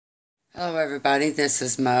Hello everybody, this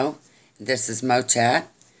is Mo. This is Mo Chat.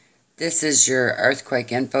 This is your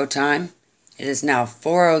earthquake info time. It is now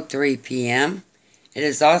 4:03 p.m. It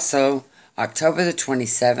is also October the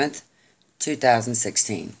 27th,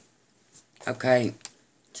 2016. Okay,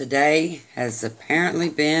 today has apparently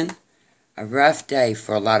been a rough day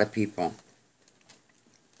for a lot of people.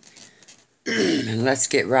 And let's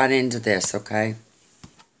get right into this, okay?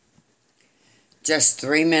 Just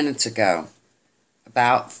 3 minutes ago,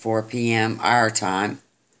 about 4 p.m. our time,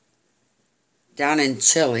 down in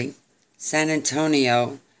Chile, San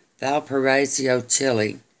Antonio, Valparaiso,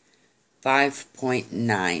 Chile,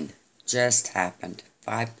 5.9 just happened.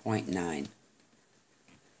 5.9.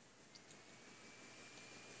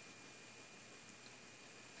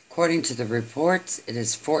 According to the reports, it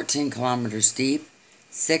is 14 kilometers deep.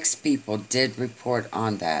 6 people did report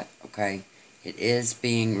on that, okay? It is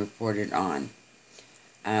being reported on.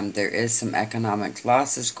 There is some economic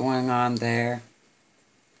losses going on there.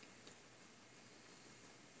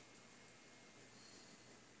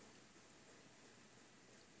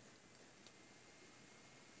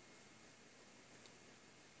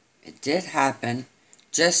 It did happen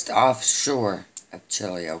just offshore of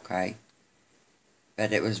Chile, okay?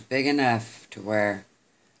 But it was big enough to where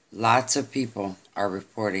lots of people are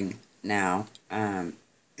reporting now.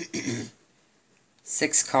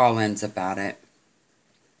 6 call-ins about it.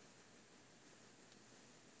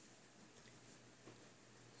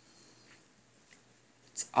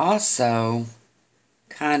 It's also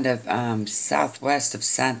kind of southwest of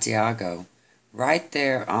Santiago, right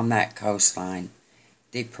there on that coastline.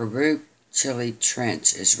 The Peru-Chile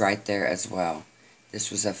Trench is right there as well.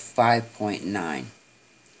 This was a 5.9.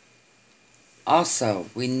 Also,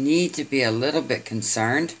 we need to be a little bit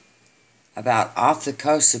concerned about off the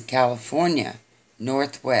coast of California,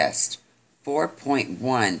 northwest,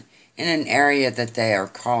 4.1, in an area that they are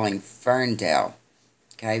calling Ferndale.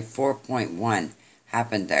 Okay, 4.1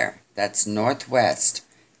 happened there. That's northwest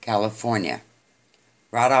California.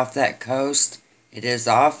 Right off that coast, it is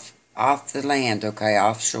off the land, okay,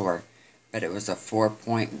 offshore, but it was a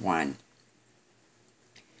 4.1.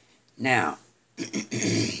 Now,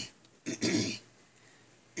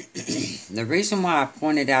 the reason why I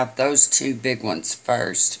pointed out those 2 big ones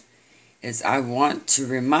first is I want to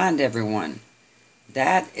remind everyone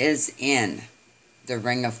that is in the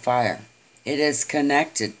Ring of Fire. It is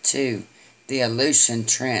connected to the Aleutian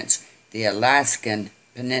Trench. The Alaskan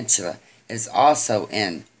Peninsula is also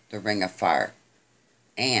in the Ring of Fire.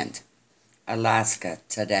 And Alaska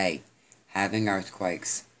today having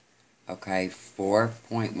earthquakes. Okay,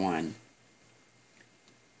 4.1.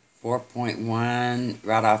 4.1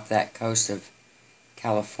 right off that coast of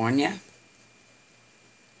California.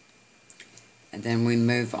 And then we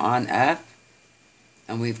move on up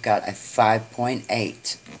and we've got a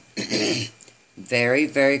 5.8. Very,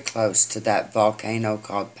 very close to that volcano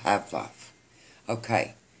called Pavlov.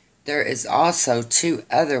 Okay, there is also 2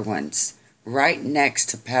 other ones right next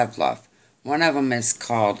to Pavlov. One of them is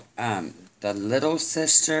called the Little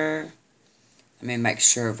Sister. Let me make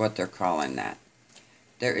sure of what they're calling that.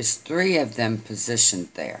 There is 3 of them positioned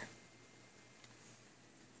there.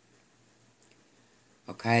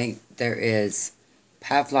 Okay, there is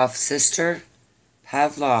Pavlov's sister,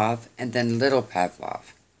 Pavlov, and then Little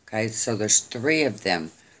Pavlov. Okay, so there's 3 of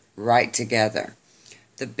them right together.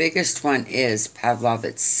 The biggest one is Pavlov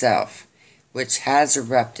itself, which has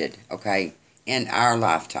erupted, okay, in our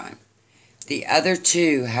lifetime. The other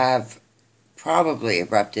 2 have probably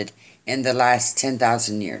erupted in the last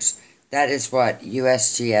 10,000 years. That is what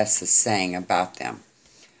USGS is saying about them.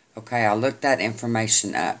 Okay, I'll look that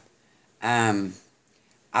information up.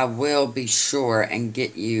 I will be sure and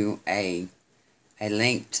get you a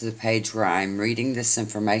link to the page where I'm reading this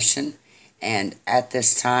information. And at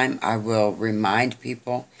this time, I will remind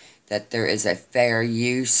people that there is a fair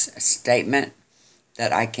use statement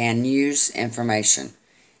that I can use information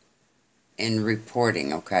in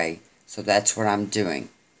reporting, okay? So that's what I'm doing.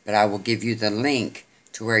 But I will give you the link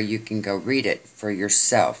to where you can go read it for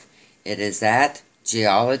yourself. It is at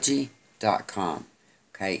geology.com.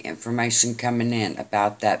 Okay, information coming in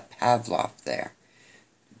about that Pavlov there.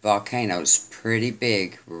 Volcano's pretty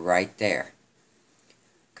big right there.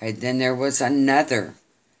 Okay, then there was another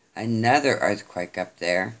earthquake up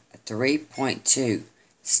there, a 3.2.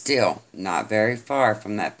 Still not very far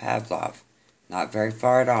from that Pavlov. Not very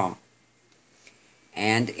far at all.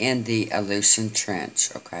 And in the Aleutian Trench,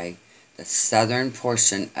 okay, the southern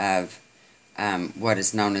portion of what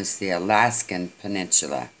is known as the Alaskan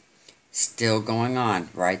Peninsula. Still going on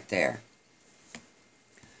right there.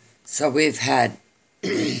 So we've had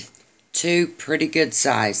 2 pretty good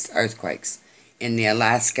sized earthquakes in the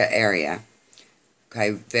Alaska area. Okay,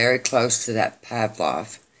 very close to that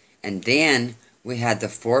Pavlov. And then we had the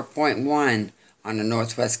 4.1 on the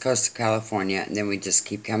northwest coast of California. And then we just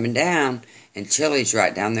keep coming down. And Chile's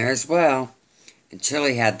right down there as well. And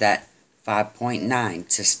Chile had that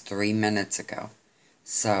 5.9 just 3 minutes ago.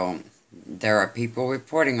 So there are people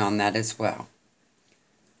reporting on that as well.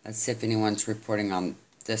 Let's see if anyone's reporting on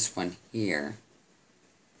this one here.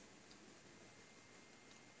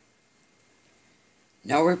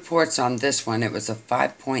 No reports on this one. It was a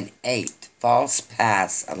 5.8, False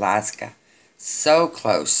Pass, Alaska. So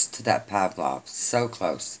close to that Pavlov. So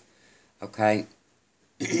close. Okay.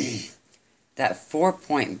 That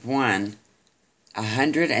 4.1,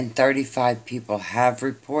 135 people have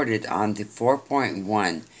reported on the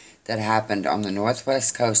 4.1 that happened on the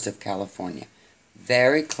northwest coast of California.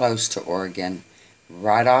 Very close to Oregon.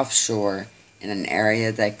 Right offshore in an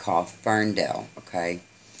area they call Ferndale. Okay.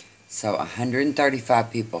 So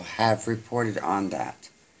 135 people have reported on that.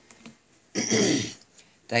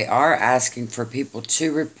 They are asking for people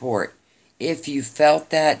to report. If you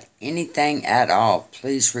felt that, anything at all,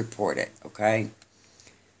 please report it, okay?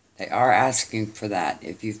 They are asking for that.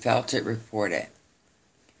 If you felt it, report it.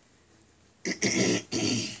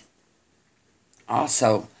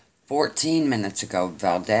 Also, 14 minutes ago,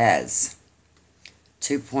 Valdez.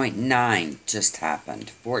 2.9 just happened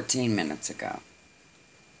 14 minutes ago.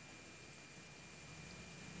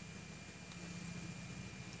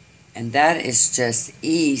 And that is just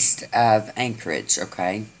east of Anchorage,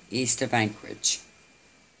 okay? East of Anchorage.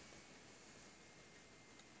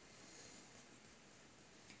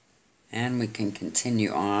 And we can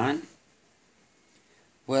continue on.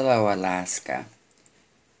 Willow, Alaska.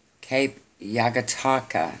 Cape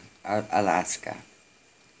Yagataka, Alaska.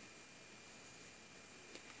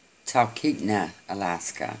 Talkeetna,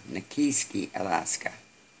 Alaska. Nikiski, Alaska.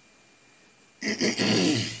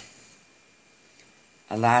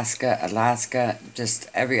 Alaska, just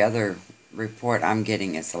every other report I'm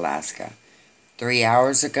getting is Alaska. 3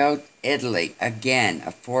 hours ago, Italy, again,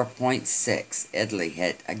 a 4.6. Italy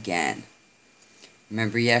hit again.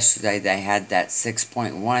 Remember yesterday they had that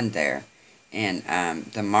 6.1 there in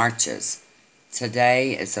the marches.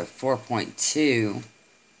 Today is a 4.2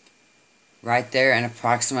 right there in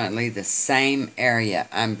approximately the same area,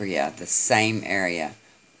 Umbria, the same area.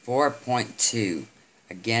 4.2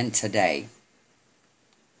 again today.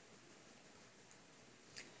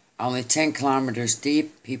 Only 10 kilometers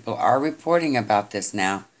deep. People are reporting about this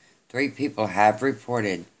now. 3 people have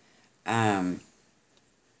reported. It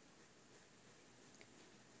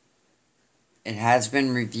has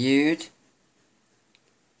been reviewed.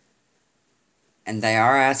 And they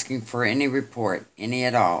are asking for any report, any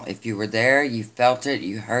at all. If you were there, you felt it,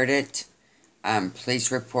 you heard it,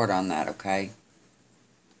 please report on that, okay?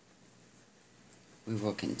 We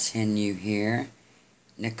will continue here.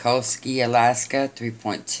 Nikolsky, Alaska,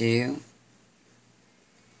 3.2.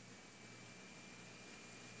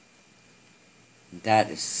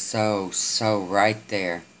 That is so right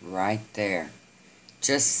there, right there.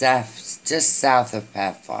 Just south of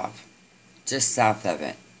Pavlov, just south of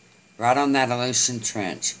it. Right on that Aleutian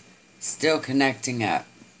Trench. Still connecting up.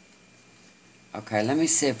 Okay, let me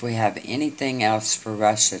see if we have anything else for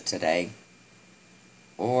Russia today.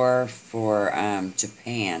 Or for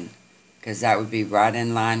Japan. Because that would be right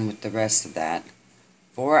in line with the rest of that.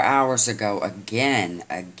 4 hours ago, again.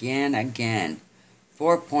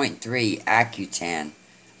 4.3 Acutan,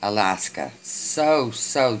 Alaska. So,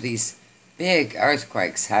 these big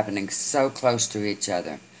earthquakes happening so close to each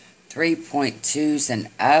other. 3.2s and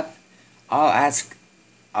up, all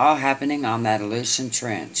happening on that Aleutian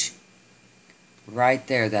Trench. Right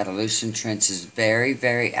there, that Aleutian Trench is very,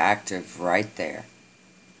 very active right there.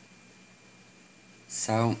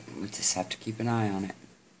 So, we just have to keep an eye on it.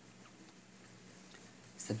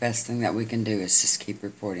 It's the best thing that we can do is just keep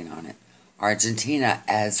reporting on it. Argentina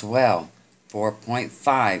as well,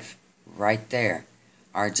 4.5, right there.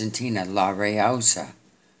 Argentina, La Rioja.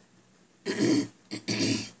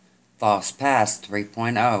 False Pass,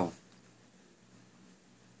 3.0.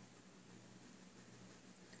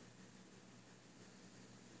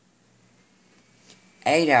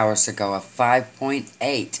 Eight hours ago, a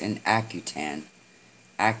 5.8 in Acutan.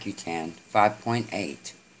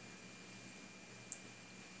 5.8.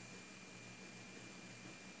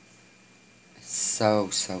 So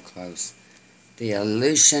close. The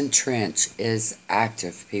Aleutian Trench is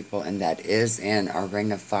active, people, and that is in our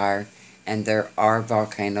Ring of Fire, and there are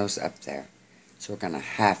volcanoes up there. So we're going to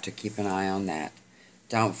have to keep an eye on that.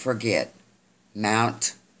 Don't forget,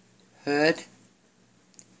 Mount Hood,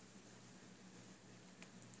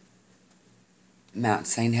 Mount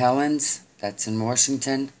St. Helens, That's in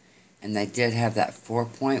Washington. And they did have that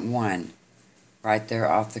 4.1 right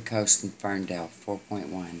there off the coast in Ferndale.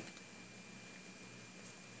 4.1.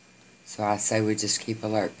 So I say we just keep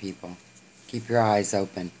alert, people. Keep your eyes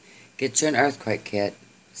open. Get you an earthquake kit.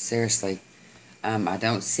 Seriously. I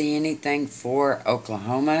don't see anything for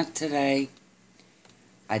Oklahoma today.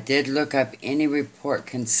 I did look up any report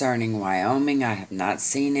concerning Wyoming. I have not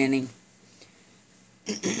seen any.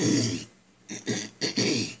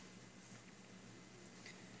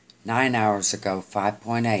 9 hours ago,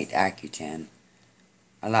 5.8 Accutane.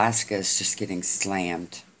 Alaska is just getting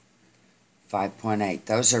slammed. 5.8.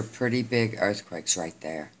 Those are pretty big earthquakes right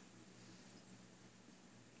there.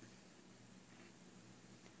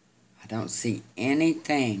 I don't see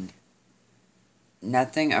anything.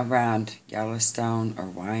 Nothing around Yellowstone or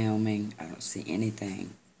Wyoming. I don't see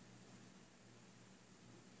anything.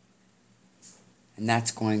 And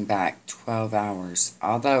that's going back 12 hours.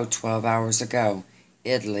 Although 12 hours ago,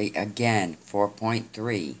 Italy again,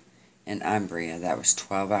 4.3 in Umbria. That was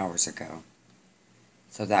 12 hours ago.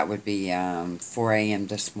 So that would be 4 a.m.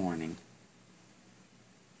 this morning.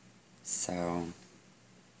 So,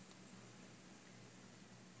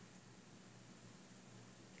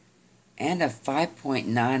 and a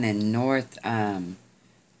 5.9 in North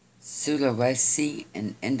Sulawesi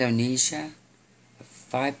in Indonesia.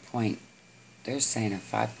 They're saying a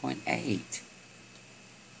 5.8.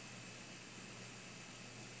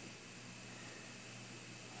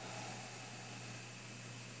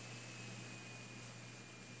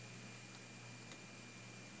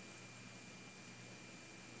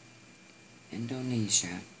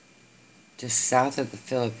 Indonesia, just south of the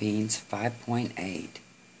Philippines, 5.8.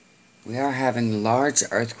 We are having large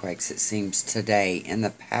earthquakes, it seems, today. In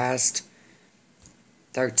the past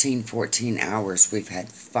 13, 14 hours, we've had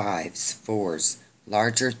 5s, 4s,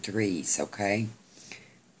 larger 3s, okay?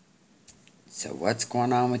 So what's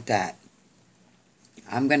going on with that?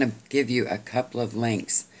 I'm going to give you a couple of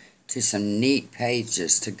links to some neat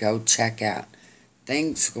pages to go check out.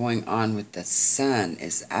 Things going on with the sun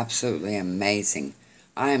is absolutely amazing.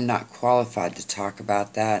 I am not qualified to talk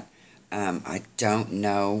about that. I don't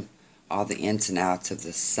know all the ins and outs of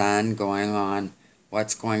the sun going on,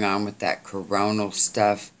 what's going on with that coronal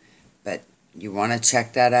stuff, but you want to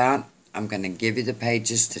check that out? I'm going to give you the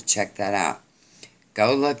pages to check that out.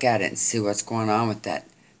 Go look at it and see what's going on with that.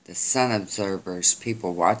 The sun observers,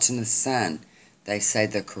 people watching the sun, they say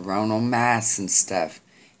the coronal mass and stuff,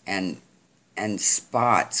 and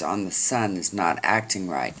spots on the sun is not acting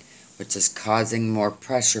right, which is causing more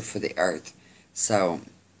pressure for the earth. So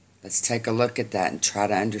let's take a look at that and try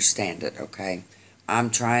to understand it, okay?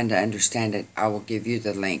 I'm trying to understand it. I will give you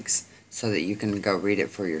the links so that you can go read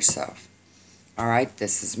it for yourself. All right,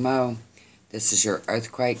 this is Mo. This is your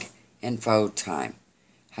earthquake info time.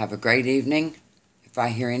 Have a great evening. If I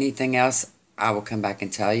hear anything else, I will come back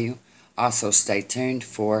and tell you. Also, stay tuned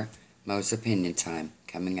for Mo's Opinion Time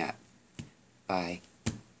coming up. Bye.